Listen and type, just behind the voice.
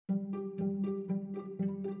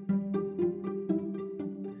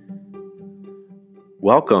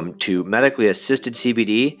Welcome to Medically Assisted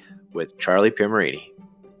CBD with Charlie Pimarini.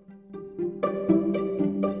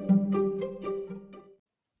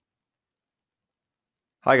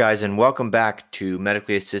 Hi guys, and welcome back to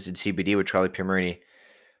Medically Assisted CBD with Charlie Pimarini.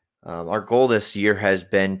 Our goal this year has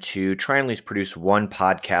been to try and at least produce one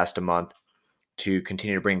podcast a month to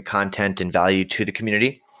continue to bring content and value to the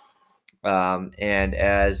community. And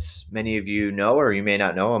as many of you know, or you may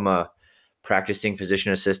not know, I'm a practicing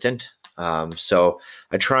physician assistant. So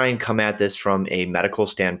I try and come at this from a medical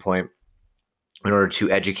standpoint in order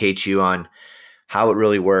to educate you on how it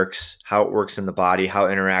really works, how it works in the body, how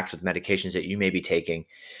it interacts with medications that you may be taking.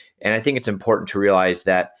 And I think it's important to realize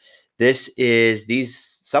that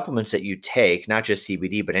these supplements that you take, not just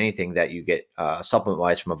CBD, but anything that you get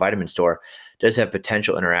supplement-wise from a vitamin store, does have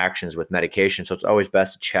potential interactions with medication. So it's always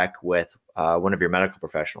best to check with one of your medical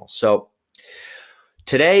professionals. So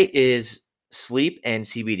today is sleep and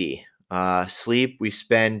CBD. Sleep, we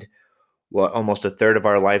spend almost a third of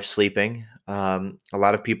our life sleeping. A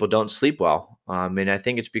lot of people don't sleep well. And I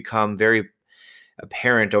think it's become very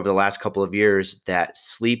apparent over the last couple of years that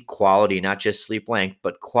sleep quality, not just sleep length,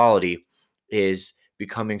 but quality, is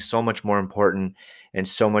becoming so much more important and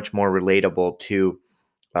so much more relatable to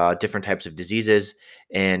different types of diseases,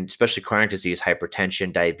 and especially chronic disease,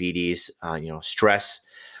 hypertension, diabetes, stress.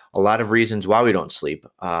 A lot of reasons why we don't sleep.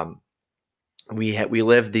 We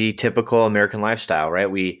live the typical American lifestyle, right?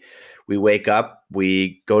 We wake up,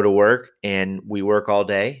 we go to work, and we work all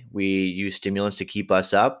day. We use stimulants to keep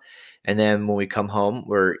us up. And then when we come home,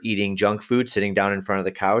 we're eating junk food, sitting down in front of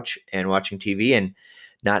the couch and watching TV and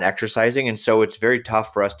not exercising. And so it's very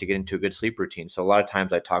tough for us to get into a good sleep routine. So a lot of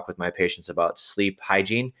times I talk with my patients about sleep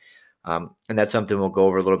hygiene. And that's something we'll go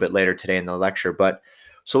over a little bit later today in the lecture. But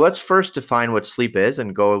so let's first define what sleep is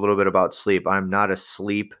and go a little bit about sleep. I'm not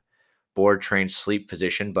a board trained sleep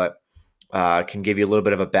physician, but can give you a little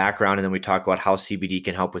bit of a background, and then we talk about how CBD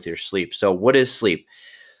can help with your sleep. So what is sleep?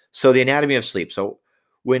 So the anatomy of sleep. So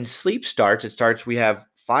when sleep starts, we have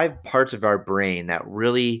 5 parts of our brain that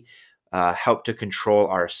really help to control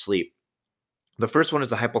our sleep. The first one is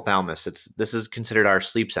the hypothalamus. This is considered our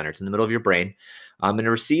sleep center. It's in the middle of your brain, and it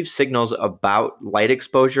receives signals about light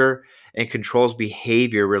exposure and controls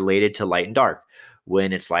behavior related to light and dark.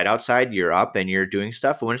 When it's light outside, you're up and you're doing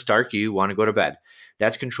stuff. And when it's dark, you want to go to bed.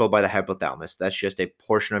 That's controlled by the hypothalamus. That's just a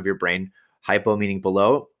portion of your brain, hypo meaning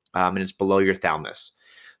below, and it's below your thalamus.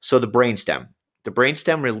 So the brainstem. The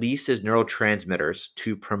brainstem releases neurotransmitters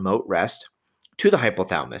to promote rest to the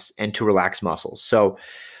hypothalamus and to relax muscles. So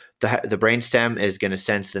the brainstem is going to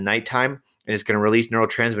sense the nighttime, and it's going to release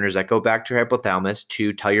neurotransmitters that go back to your hypothalamus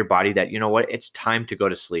to tell your body that, you know what, it's time to go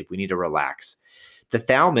to sleep. We need to relax. The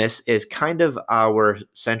thalamus is kind of our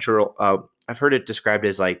central, I've heard it described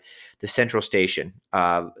as like the central station.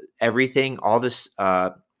 Everything, all this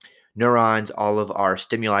neurons, all of our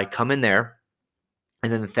stimuli come in there, and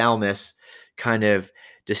then the thalamus kind of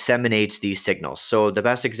disseminates these signals. So the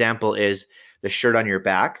best example is the shirt on your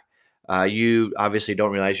back. You obviously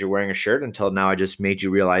don't realize you're wearing a shirt until now. I just made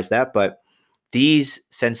you realize that. But these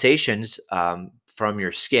sensations from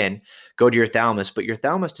your skin go to your thalamus, but your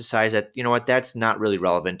thalamus decides that, you know what, that's not really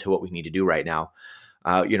relevant to what we need to do right now.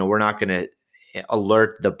 We're not going to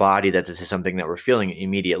alert the body that this is something that we're feeling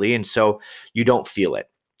immediately. And so you don't feel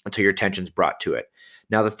it until your attention's brought to it.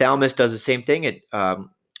 Now, the thalamus does the same thing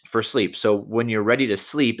for sleep. So when you're ready to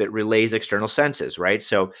sleep, it relays external senses, right?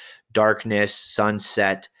 So darkness,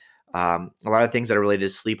 sunset, a lot of things that are related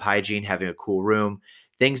to sleep hygiene, having a cool room,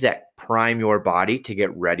 things that prime your body to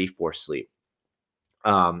get ready for sleep.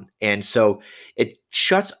 And so it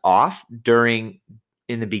shuts off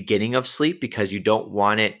in the beginning of sleep because you don't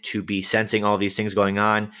want it to be sensing all these things going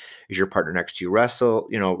on. Is your partner next to you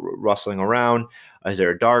rustling around? Is there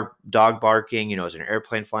a dog barking? Is there an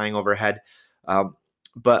airplane flying overhead?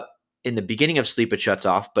 But in the beginning of sleep, it shuts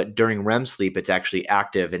off. But during REM sleep, it's actually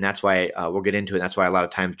active. And that's why we'll get into it. That's why a lot of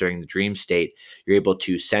times during the dream state, you're able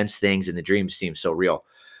to sense things and the dreams seem so real.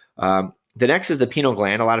 The next is the pineal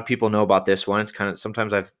gland. A lot of people know about this one. It's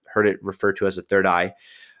sometimes I've heard it referred to as a third eye.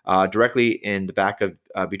 Directly in the back of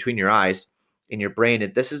between your eyes in your brain.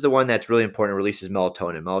 This is the one that's really important. It releases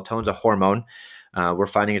melatonin. Melatonin is a hormone. We're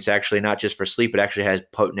finding it's actually not just for sleep. It actually has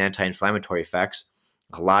potent anti-inflammatory effects.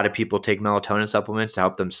 A lot of people take melatonin supplements to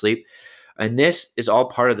help them sleep. And this is all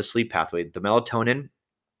part of the sleep pathway. The melatonin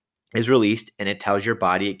is released and it tells your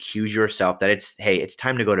body, it cues yourself that it's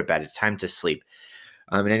time to go to bed. It's time to sleep.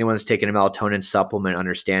 And anyone that's taken a melatonin supplement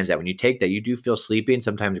understands that when you take that, you do feel sleepy and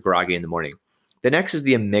sometimes groggy in the morning. The next is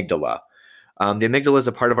the amygdala. The amygdala is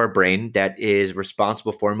a part of our brain that is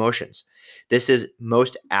responsible for emotions. This is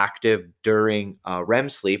most active during REM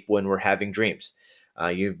sleep when we're having dreams.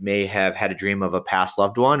 You may have had a dream of a past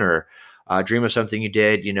loved one, or a dream of something you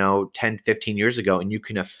did, 10, 15 years ago, and you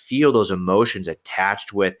can feel those emotions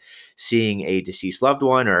attached with seeing a deceased loved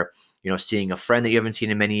one, or seeing a friend that you haven't seen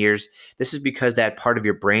in many years. This is because that part of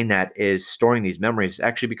your brain that is storing these memories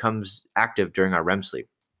actually becomes active during our REM sleep.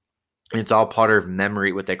 And it's all part of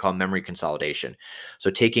memory, what they call memory consolidation.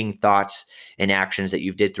 So taking thoughts and actions that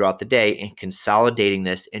you've did throughout the day and consolidating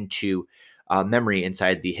this into memory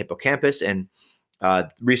inside the hippocampus. And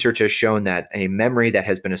research has shown that a memory that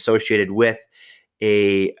has been associated with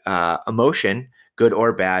a emotion, good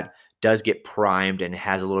or bad, does get primed and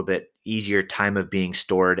has a little bit easier time of being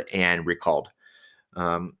stored and recalled.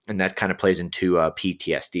 And that kind of plays into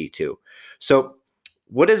PTSD too. So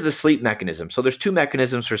what is the sleep mechanism? So there's two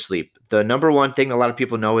mechanisms for sleep. The number one thing a lot of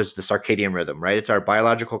people know is the circadian rhythm, right? It's our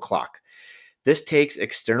biological clock. This takes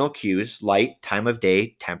external cues, light, time of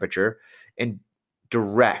day, temperature, and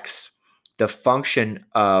directs the function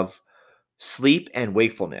of sleep and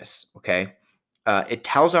wakefulness. Okay. It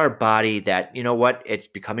tells our body that, you know what, it's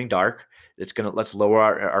becoming dark. Let's lower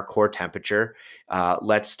our core temperature.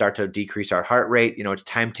 Let's start to decrease our heart rate. It's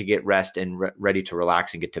time to get rest and ready to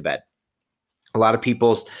relax and get to bed. A lot of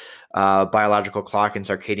people's biological clock and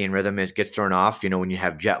circadian rhythm gets thrown off. When you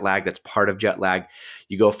have jet lag, that's part of jet lag.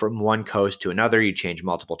 You go from one coast to another, you change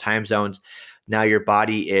multiple time zones. Now your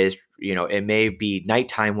body is, it may be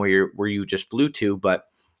nighttime where you just flew to, but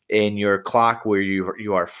in your clock where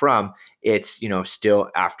you are from, it's still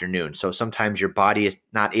afternoon. So sometimes your body is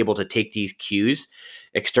not able to take these cues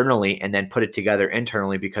externally and then put it together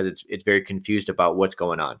internally because it's very confused about what's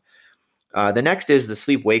going on. The next is the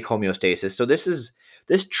sleep-wake homeostasis. So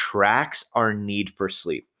this tracks our need for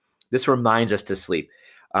sleep. This reminds us to sleep.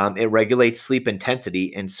 It regulates sleep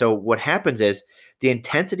intensity. And so what happens is the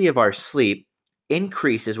intensity of our sleep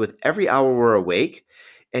increases with every hour we're awake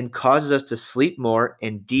and causes us to sleep more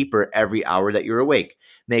and deeper every hour that you're awake.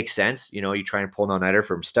 Makes sense. You try and pull an all-nighter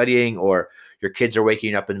from studying, or your kids are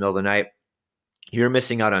waking up in the middle of the night. You're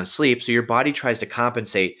missing out on sleep. So your body tries to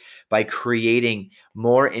compensate by creating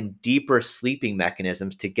more and deeper sleeping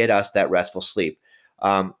mechanisms to get us that restful sleep.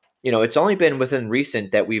 It's only been within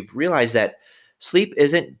recent that we've realized that sleep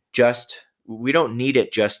isn't just, we don't need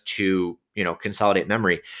it just to, consolidate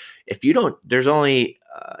memory. If you don't, there's only,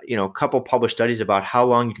 a couple published studies about how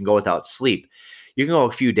long you can go without sleep. You can go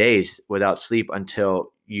a few days without sleep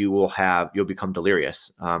until you'll become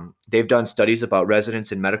delirious. They've done studies about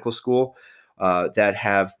residents in medical school that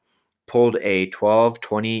have pulled a 12,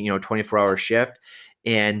 20, 24-hour shift,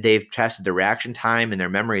 and they've tested their reaction time and their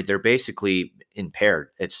memory. They're basically impaired.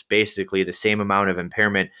 It's basically the same amount of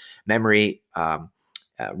impairment, memory,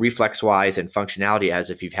 reflex-wise, and functionality as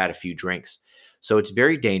if you've had a few drinks. So it's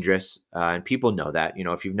very dangerous, and people know that.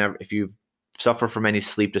 If you've suffered from any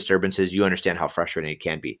sleep disturbances, you understand how frustrating it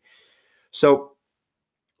can be. So,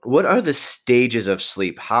 what are the stages of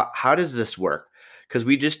sleep? How does this work? Because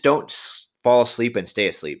we just don't fall asleep and stay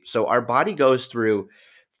asleep. So our body goes through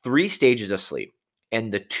 3 stages of sleep,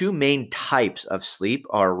 and the 2 main types of sleep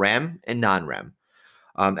are REM and non-REM.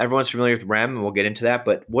 Everyone's familiar with REM, and we'll get into that.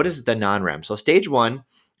 But what is the non-REM? So stage 1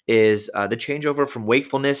 is the changeover from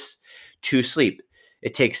wakefulness to sleep.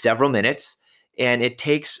 It takes several minutes, and it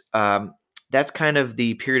takes that's kind of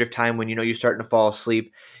the period of time when you're starting to fall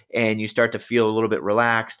asleep and you start to feel a little bit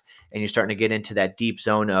relaxed, and you're starting to get into that deep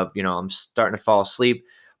zone of I'm starting to fall asleep,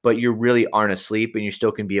 but you really aren't asleep, and you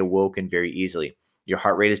still can be awoken very easily. Your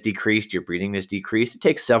heart rate is decreased, your breathing is decreased. It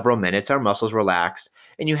takes several minutes, our muscles relax,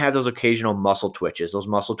 and you have those occasional muscle twitches. Those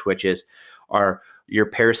muscle twitches are your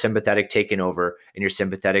parasympathetic taking over and your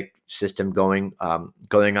sympathetic system going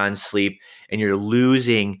on sleep, and you're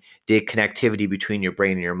losing the connectivity between your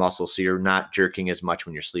brain and your muscles, so you're not jerking as much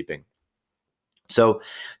when you're sleeping. So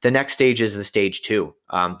the next stage is the stage 2.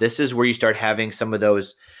 This is where you start having some of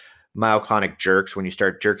those myoclonic jerks, when you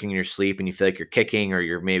start jerking in your sleep and you feel like you're kicking, or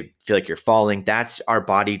you maybe feel like you're falling. That's our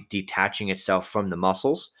body detaching itself from the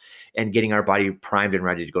muscles and getting our body primed and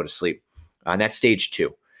ready to go to sleep. And that's stage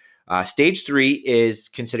 2. Stage 3 is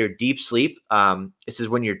considered deep sleep. This is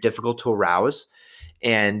when you're difficult to arouse.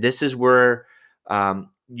 And this is where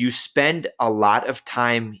you spend a lot of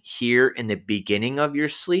time here in the beginning of your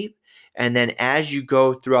sleep. And then as you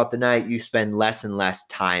go throughout the night, you spend less and less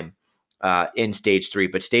time in stage 3.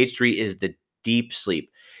 But stage 3 is the deep sleep.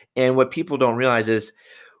 And what people don't realize is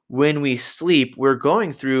when we sleep, we're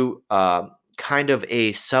going through kind of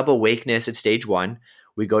a sub-awakeness at stage 1.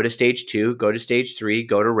 We go to stage 2, go to stage 3,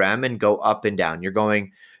 go to REM, and go up and down. You're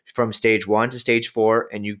going from stage 1 to stage 4,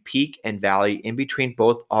 and you peak and valley in between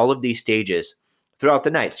all of these stages throughout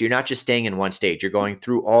the night. So you're not just staying in one stage. You're going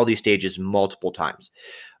through all these stages multiple times.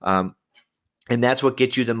 And that's what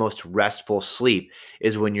gets you the most restful sleep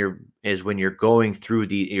is when you're going through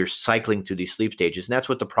you're cycling through these sleep stages. And that's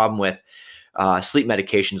what the problem with sleep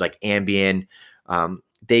medications like Ambien,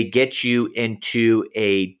 they get you into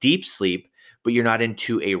a deep sleep, but you're not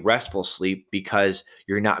into a restful sleep because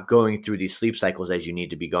you're not going through these sleep cycles as you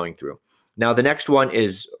need to be going through. Now, the next one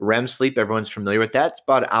is REM sleep. Everyone's familiar with that. It's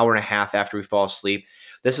about an hour and a half after we fall asleep.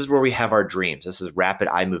 This is where we have our dreams. This is rapid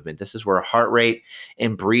eye movement. This is where our heart rate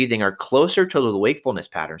and breathing are closer to the wakefulness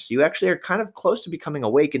pattern. So you actually are kind of close to becoming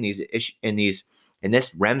awake in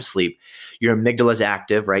this REM sleep. Your amygdala is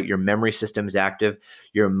active, right? Your memory system is active.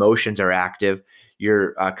 Your emotions are active.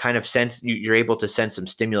 You're you're able to sense some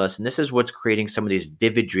stimulus. And this is what's creating some of these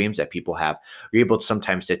vivid dreams that people have. You're able to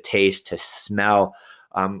sometimes to taste, to smell,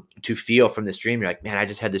 to feel from this dream. You're like, man, I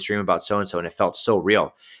just had this dream about so-and-so and it felt so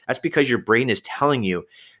real. That's because your brain is telling you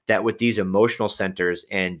that with these emotional centers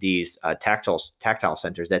and these tactile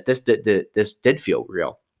centers, that this did feel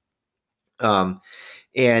real. And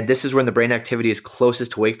this is when the brain activity is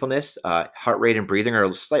closest to wakefulness. Heart rate and breathing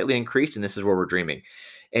are slightly increased, and this is where we're dreaming.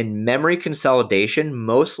 And memory consolidation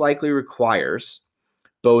most likely requires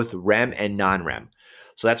both REM and non-REM.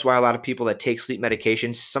 So that's why a lot of people that take sleep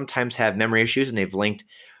medications sometimes have memory issues, and they've linked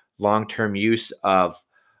long-term use of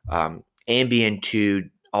Ambien to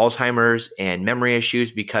Alzheimer's and memory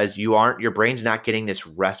issues because your brain's not getting this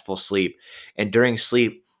restful sleep. And during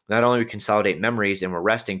sleep, not only we consolidate memories and we're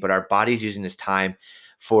resting, but our brain's using this time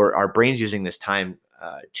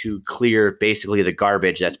to clear basically the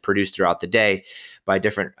garbage that's produced throughout the day by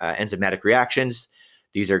different enzymatic reactions.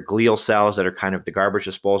 These are glial cells that are kind of the garbage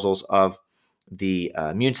disposals of the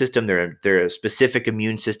immune system. They're specific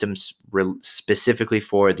immune systems specifically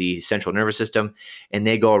for the central nervous system, and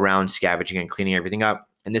they go around scavenging and cleaning everything up.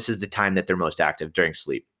 And this is the time that they're most active during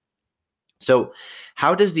sleep. So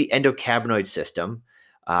how does the endocannabinoid system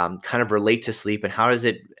kind of relate to sleep, and how does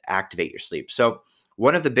it activate your sleep? So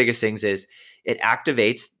one of the biggest things is it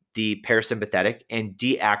activates the parasympathetic and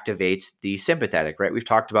deactivates the sympathetic, right? We've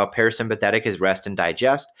talked about parasympathetic is rest and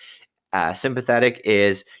digest. Sympathetic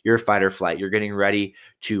is your fight or flight. You're getting ready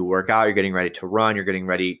to work out. You're getting ready to run. You're getting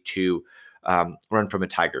ready to run from a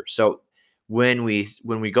tiger. So when we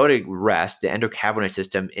go to rest, the endocannabinoid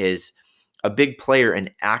system is a big player in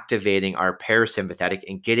activating our parasympathetic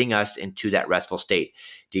and getting us into that restful state,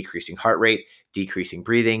 decreasing heart rate, decreasing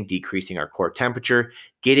breathing, decreasing our core temperature,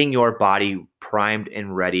 getting your body primed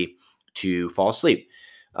and ready to fall asleep.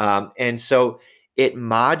 And so it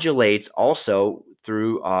modulates also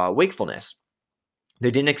through wakefulness. They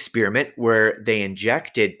did an experiment where they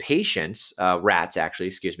injected rats,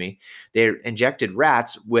 they injected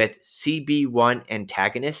rats with CB1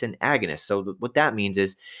 antagonists and agonists. So what that means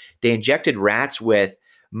is they injected rats with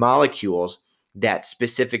molecules that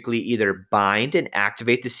specifically either bind and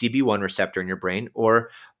activate the CB1 receptor in your brain or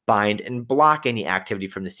bind and block any activity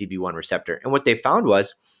from the CB1 receptor. And what they found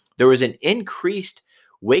was there was an increased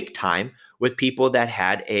wake time with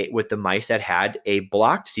the mice that had a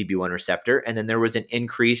blocked CB1 receptor, and then there was an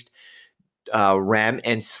increased REM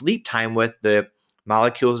and sleep time with the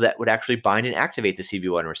molecules that would actually bind and activate the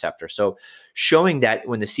CB1 receptor. So showing that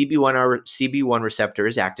when the CB1 receptor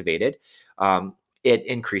is activated, it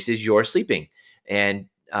increases your sleeping and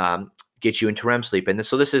gets you into REM sleep. And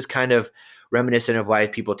so this is kind of reminiscent of why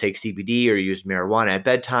people take CBD or use marijuana at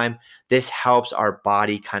bedtime. This helps our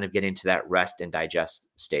body kind of get into that rest and digest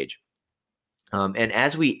stage. And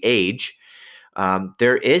as we age,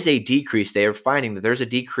 there is a decrease. They are finding that there's a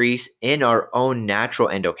decrease in our own natural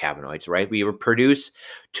endocannabinoids, right? We produce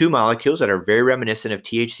two molecules that are very reminiscent of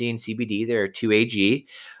THC and CBD. They're 2-AG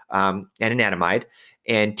and anandamide.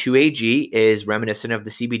 And 2-AG is reminiscent of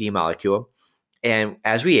the CBD molecule. And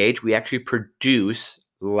as we age, we actually produce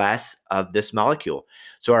less of this molecule.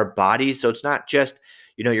 So our bodies, so it's not just,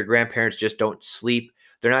 your grandparents just don't sleep.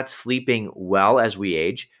 They're not sleeping well as we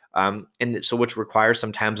age. And so which requires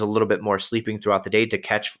sometimes a little bit more sleeping throughout the day to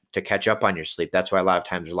catch up on your sleep. That's why a lot of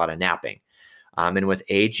times there's a lot of napping. And with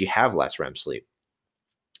age, you have less REM sleep.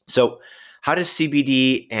 So how does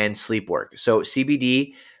CBD and sleep work? So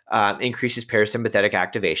CBD increases parasympathetic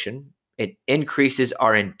activation. It increases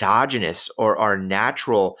our endogenous or our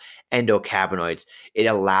natural endocannabinoids. It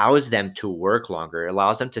allows them to work longer. It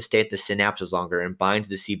allows them to stay at the synapses longer and bind to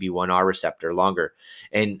the CB1R receptor longer.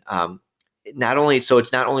 And it's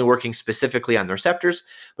not only working specifically on the receptors,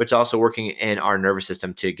 but it's also working in our nervous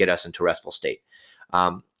system to get us into a restful state.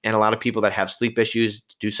 And a lot of people that have sleep issues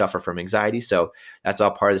do suffer from anxiety. So that's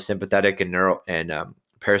all part of the sympathetic and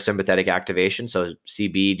parasympathetic activation. So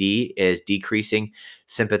CBD is decreasing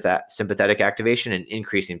sympathetic activation and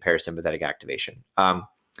increasing parasympathetic activation.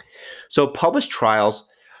 So published trials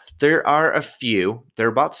There are a few. They're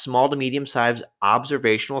about small to medium-sized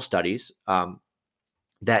observational studies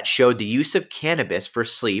that showed the use of cannabis for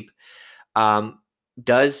sleep um,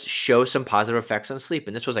 does show some positive effects on sleep.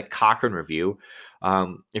 And this was a Cochrane review.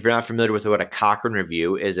 If you're not familiar with what a Cochrane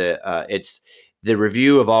review is, it's the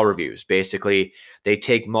review of all reviews. Basically, they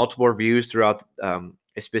take multiple reviews throughout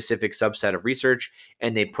a specific subset of research,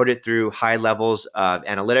 and they put it through high levels of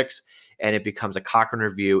analytics, and it becomes a Cochrane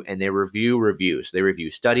review, and they review reviews. They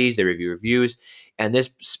review studies, they review reviews, and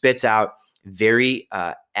this spits out very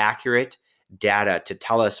accurate data to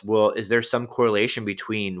tell us, well, is there some correlation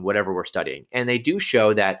between whatever we're studying? And they do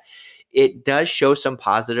show that it does show some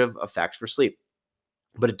positive effects for sleep,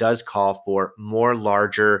 but it does call for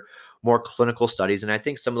larger, more clinical studies. And I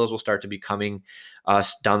think some of those will start to be coming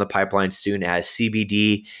down the pipeline soon as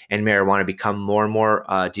CBD and marijuana become more and more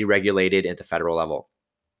deregulated at the federal level.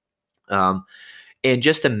 And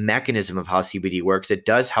just the mechanism of how CBD works, it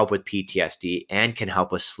does help with PTSD and can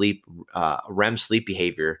help with sleep, REM sleep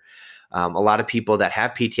behavior. A lot of people that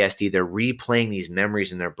have PTSD, they're replaying these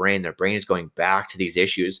memories in their brain. Their brain is going back to these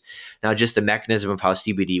issues. Now, just the mechanism of how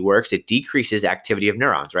CBD works, it decreases activity of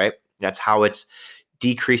neurons, right? That's how it's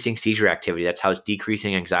decreasing seizure activity. That's how it's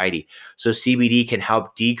decreasing anxiety. So CBD can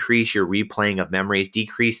help decrease your replaying of memories,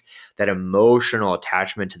 decrease that emotional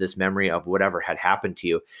attachment to this memory of whatever had happened to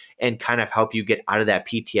you, and kind of help you get out of that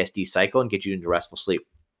PTSD cycle and get you into restful sleep.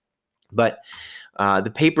 But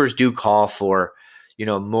the papers do call for,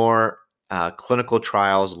 more clinical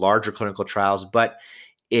trials, larger clinical trials, but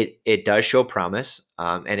it does show promise,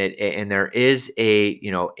 and there is a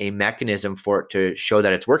mechanism for it to show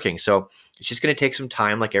that it's working. So it's just going to take some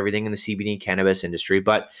time, like everything in the CBD and cannabis industry,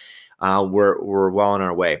 but we're well on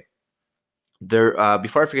our way. There,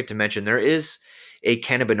 before I forget to mention, there is a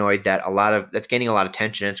cannabinoid that's gaining a lot of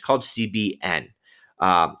attention. It's called CBN,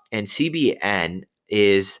 and CBN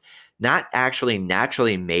is not actually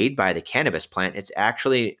naturally made by the cannabis plant. It's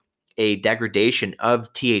actually a degradation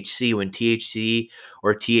of THC. When THC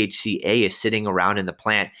or THCA is sitting around in the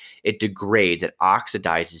plant, it degrades, it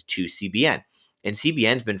oxidizes to CBN. And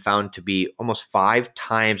CBN has been found to be almost 5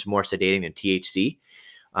 times more sedating than THC.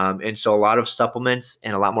 And so a lot of supplements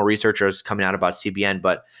and a lot more research is coming out about CBN,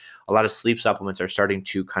 but a lot of sleep supplements are starting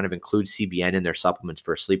to kind of include CBN in their supplements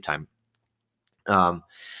for sleep time.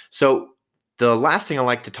 So the last thing I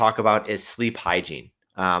like to talk about is sleep hygiene.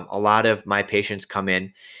 A lot of my patients come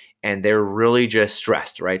in and they're really just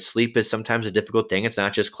stressed, right? Sleep is sometimes a difficult thing. It's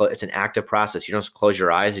not just, it's an active process. You don't just close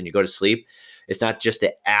your eyes and you go to sleep. It's not just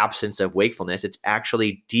the absence of wakefulness. It's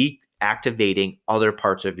actually deactivating other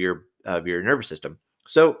parts of your nervous system.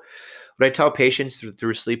 So what I tell patients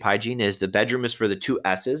through sleep hygiene is the bedroom is for the 2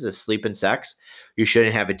 S's, is sleep and sex. You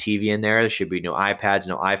shouldn't have a TV in there. There should be no iPads,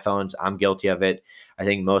 no iPhones. I'm guilty of it. I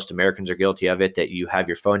think most Americans are guilty of it, that you have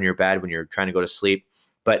your phone in your bed when you're trying to go to sleep.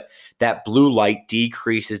 But that blue light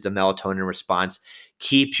decreases the melatonin response,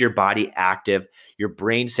 keeps your body active. Your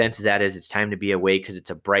brain senses that as it's time to be awake because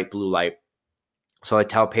it's a bright blue light. So I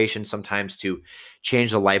tell patients sometimes to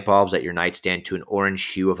change the light bulbs at your nightstand to an orange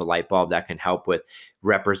hue of a light bulb. That can help with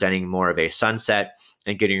representing more of a sunset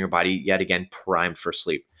and getting your body yet again primed for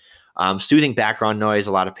sleep. Soothing background noise.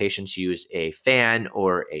 A lot of patients use a fan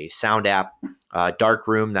or a sound app. Dark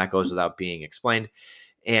room, that goes without being explained.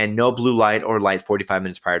 And no blue light or light 45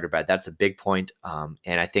 minutes prior to bed. That's a big point.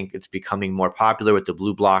 And I think it's becoming more popular with the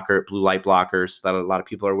blue light blockers that a lot of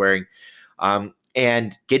people are wearing.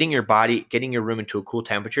 And getting your room into a cool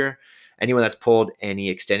temperature. Anyone that's pulled any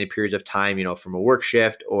extended periods of time, from a work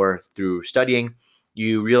shift or through studying,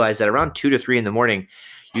 you realize that around 2 to 3 in the morning,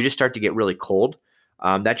 you just start to get really cold.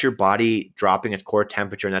 That's your body dropping its core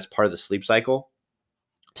temperature, and that's part of the sleep cycle.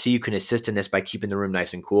 So you can assist in this by keeping the room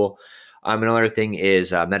nice and cool. Another thing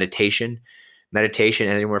is meditation. Meditation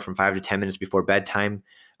anywhere from 5 to 10 minutes before bedtime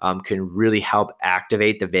can really help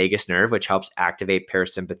activate the vagus nerve, which helps activate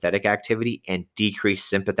parasympathetic activity and decrease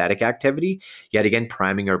sympathetic activity, yet again,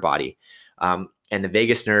 priming our body. And the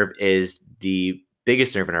vagus nerve is the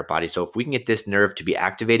biggest nerve in our body. So if we can get this nerve to be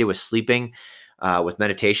activated with sleeping, with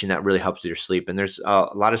meditation, that really helps with your sleep. And there's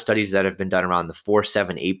a lot of studies that have been done around the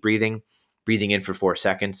 4-7-8 breathing in for 4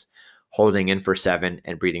 seconds, holding in for 7,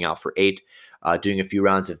 and breathing out for 8. Doing a few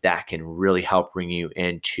rounds of that can really help bring you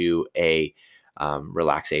into a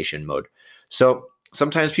relaxation mode. So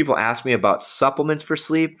sometimes people ask me about supplements for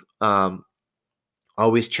sleep.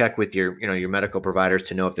 Always check with your medical providers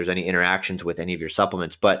to know if there's any interactions with any of your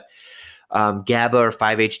supplements. But GABA or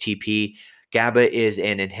 5-HTP, GABA is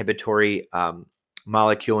an inhibitory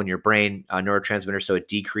molecule in your brain, neurotransmitter, so it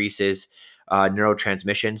decreases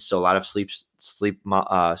neurotransmission. So a lot of sleep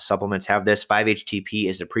supplements have this. 5-HTP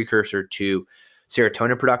is a precursor to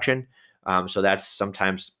serotonin production. So that's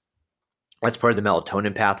part of the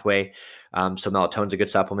melatonin pathway. So melatonin's a good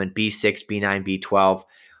supplement. B6, B9, B12.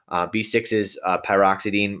 B6 is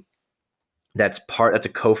pyroxidine. That's a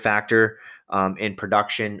cofactor in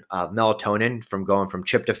production of melatonin from going from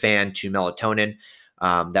tryptophan to melatonin.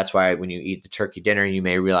 That's why when you eat the turkey dinner, you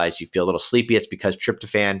may realize you feel a little sleepy. It's because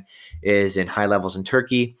tryptophan is in high levels in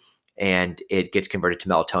turkey and it gets converted to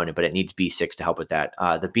melatonin, but it needs B6 to help with that.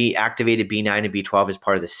 The activated B9 and B12 is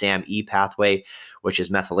part of the SAMe pathway, which is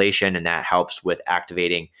methylation, and that helps with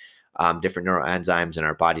activating different neuroenzymes in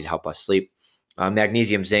our body to help us sleep.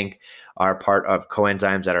 Magnesium, zinc are part of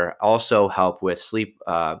coenzymes that are also help with sleep,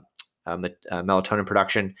 melatonin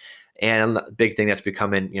production. And a big thing that's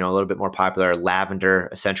becoming, a little bit more popular, lavender,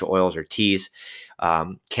 essential oils or teas,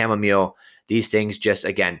 chamomile. These things just,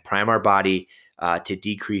 again, prime our body to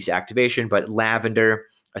decrease activation. But lavender,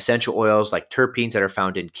 essential oils like terpenes that are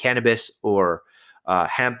found in cannabis or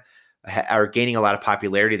hemp are gaining a lot of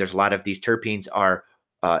popularity. There's a lot of these terpenes are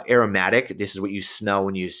aromatic. This is what you smell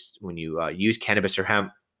when you use cannabis or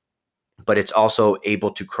hemp, but it's also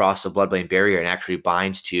able to cross the blood-brain barrier and actually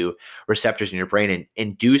binds to receptors in your brain and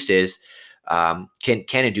induces can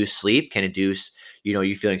induce sleep, can induce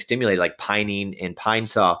you feeling stimulated, like pinene and pine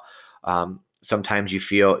saw. Sometimes you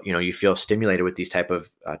feel stimulated with these type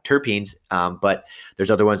of terpenes, but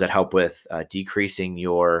there's other ones that help with decreasing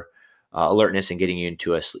your alertness and getting you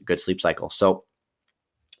into a good sleep cycle. So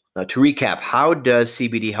to recap, how does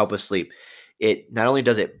CBD help us sleep? It not only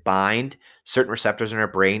does it bind certain receptors in our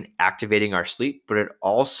brain, activating our sleep, but it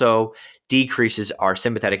also decreases our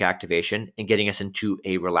sympathetic activation and getting us into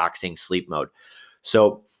a relaxing sleep mode.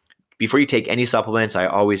 So before you take any supplements, I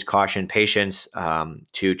always caution patients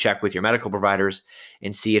to check with your medical providers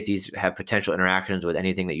and see if these have potential interactions with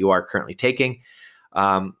anything that you are currently taking.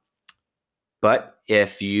 But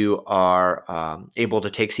if you are able to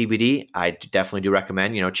take CBD, I definitely do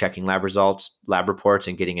recommend, checking lab results, lab reports,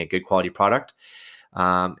 and getting a good quality product.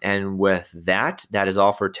 And with that is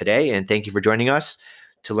all for today. And thank you for joining us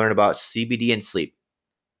to learn about CBD and sleep.